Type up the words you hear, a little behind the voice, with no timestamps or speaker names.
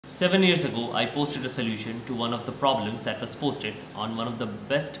7 years ago, I posted a solution to one of the problems that was posted on one of the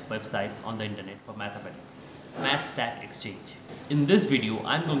best websites on the internet for mathematics, MathStack Exchange. In this video,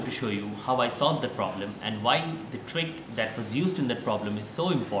 I'm going to show you how I solved that problem and why the trick that was used in that problem is so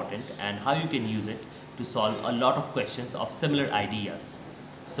important and how you can use it to solve a lot of questions of similar ideas.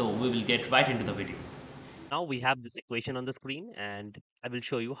 So we will get right into the video. Now we have this equation on the screen and I will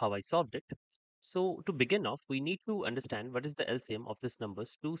show you how I solved it. So to begin off, we need to understand what is the LCM of these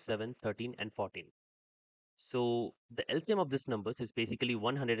numbers 2, 7, 13 and 14. So the LCM of these numbers is basically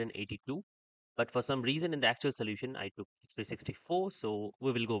 182, but for some reason in the actual solution I took 364, so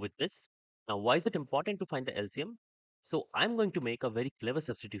we will go with this. Now why is it important to find the LCM? So I'm going to make a very clever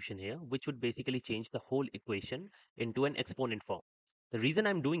substitution here, which would basically change the whole equation into an exponent form. The reason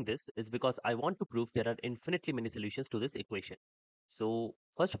I'm doing this is because I want to prove there are infinitely many solutions to this equation. So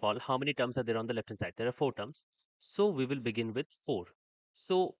first of all, how many terms are there on the left hand side? There are 4 terms. So we will begin with 4.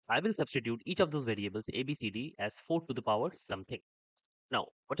 So I will substitute each of those variables a, b, c, d as 4 to the power something. Now,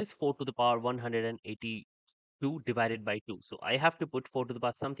 what is 4 to the power 182 divided by 2? So I have to put 4 to the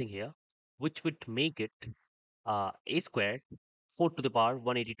power something here, which would make it a squared 4 to the power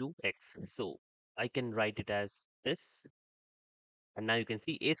 182x. So I can write it as this. And now you can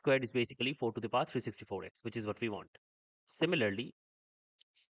see a squared is basically 4 to the power 364x, which is what we want. Similarly,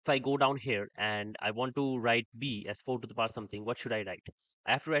 if I go down here and I want to write b as 4 to the power something, what should I write?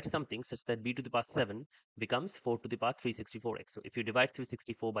 I have to write something such that b to the power 7 becomes 4 to the power 364x. So if you divide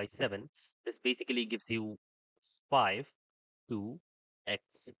 364 by 7, this basically gives you 5 to x,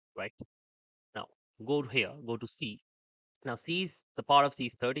 right? Now go here, go to c. Now c is the power of c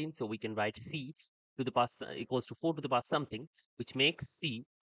is 13, so we can write c to the power equals to 4 to the power something, which makes c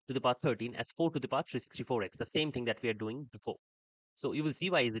to the power 13 as 4 to the power 364x, the same thing that we are doing before. So you will see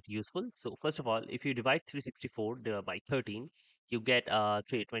why is it useful. So first of all, if you divide 364 by 13, you get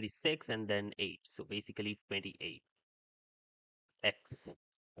 326 and then 8. So basically 28x.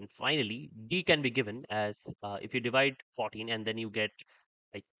 And finally, d can be given as if you divide 14 and then you get,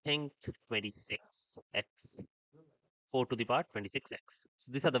 I think, 26x, 4 to the power 26x.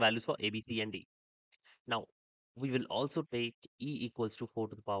 So these are the values for a, b, c, and d. Now, we will also take e equals to 4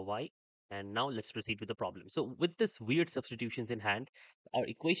 to the power y. And now let's proceed with the problem. So with this weird substitutions in hand, our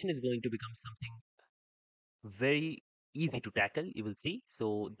equation is going to become something very easy to tackle, you will see.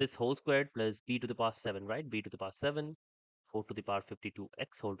 So this whole squared plus b to the power 7, right? B to the power 7, 4 to the power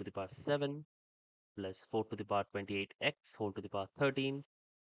 52x whole to the power 7, plus 4 to the power 28x whole to the power 13,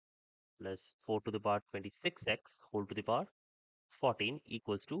 plus 4 to the power 26x whole to the power 14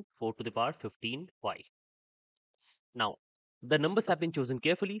 equals to 4 to the power 15y. Now, the numbers have been chosen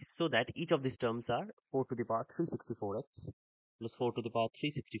carefully so that each of these terms are 4 to the power 364x plus 4 to the power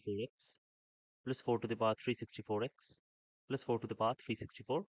 364x plus 4 to the power 364x plus 4 to the power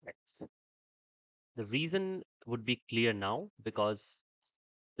 364x. The reason would be clear now because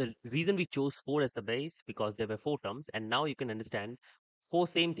the reason we chose 4 as the base because there were 4 terms, and now you can understand 4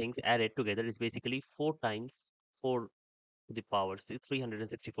 same things added together is basically 4 times 4 to the power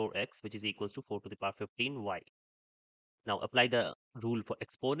 364x, which is equals to 4 to the power 15y. Now apply the rule for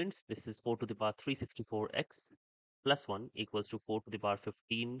exponents. This is 4 to the power 364x plus 1 equals to 4 to the power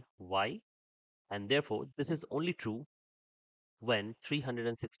 15y. And therefore, this is only true when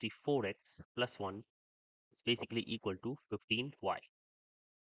 364x plus 1 is basically equal to 15y.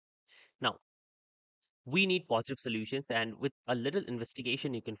 Now, we need positive solutions, and with a little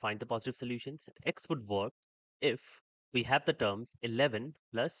investigation, you can find the positive solutions. X would work if we have the terms 11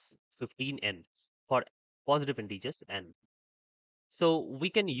 plus 15n for positive integers n. So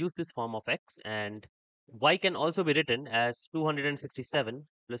we can use this form of x, and y can also be written as 267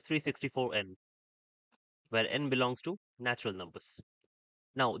 plus 364n, where n belongs to natural numbers.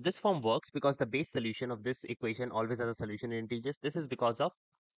 Now this form works because the base solution of this equation always has a solution in integers. This is because of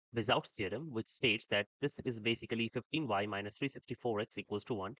Weissaut's theorem, which states that this is basically 15y minus 364x equals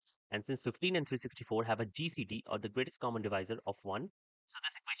to 1. And since 15 and 364 have a GCD, or the greatest common divisor, of 1, so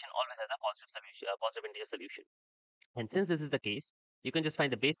this equation always has a positive solution, a positive integer solution. And since this is the case, you can just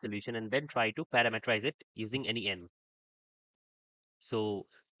find the base solution and then try to parameterize it using any n. So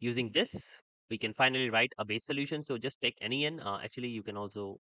using this, we can finally write a base solution. So just take any n. Actually, you can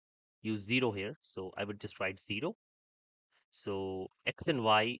also use 0 here. So I would just write 0. So x and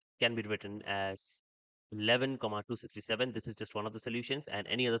y can be written as 11, 267. This is just one of the solutions, and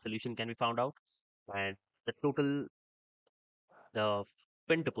any other solution can be found out. And the total, the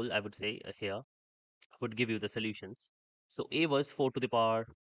quintuple, I would say here, would give you the solutions. So a was 4 to the power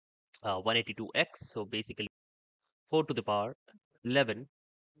 182x. So basically 4 to the power 11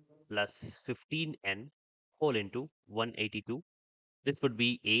 plus 15n whole into 182. This would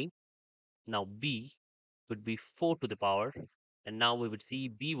be A. Now B would be 4 to the power. And now we would see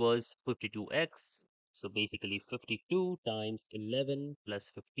B was 52x. So basically 52 times 11 plus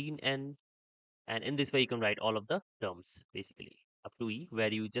 15n. And in this way, you can write all of the terms basically up to E,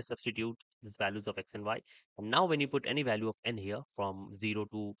 where you just substitute these values of x and y. And now when you put any value of n here from 0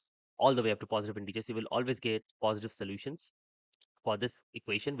 to all the way up to positive integers, you will always get positive solutions for this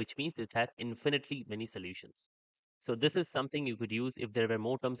equation, which means it has infinitely many solutions. So this is something you could use if there were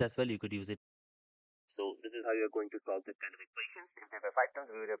more terms as well, you could use it. So this is how you're going to solve this kind of equations. If there were 5 terms,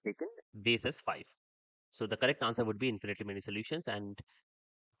 we would have taken base as 5. So the correct answer would be infinitely many solutions, and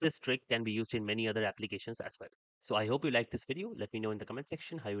this trick can be used in many other applications as well. So I hope you like this video. Let me know in the comment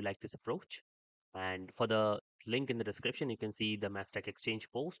section how you like this approach. And for the link in the description, you can see the MathStack Exchange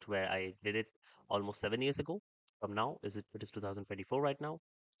post where I did it almost 7 years ago. From now, it is 2024 right now.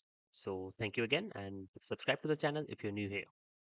 So thank you again, and subscribe to the channel if you're new here.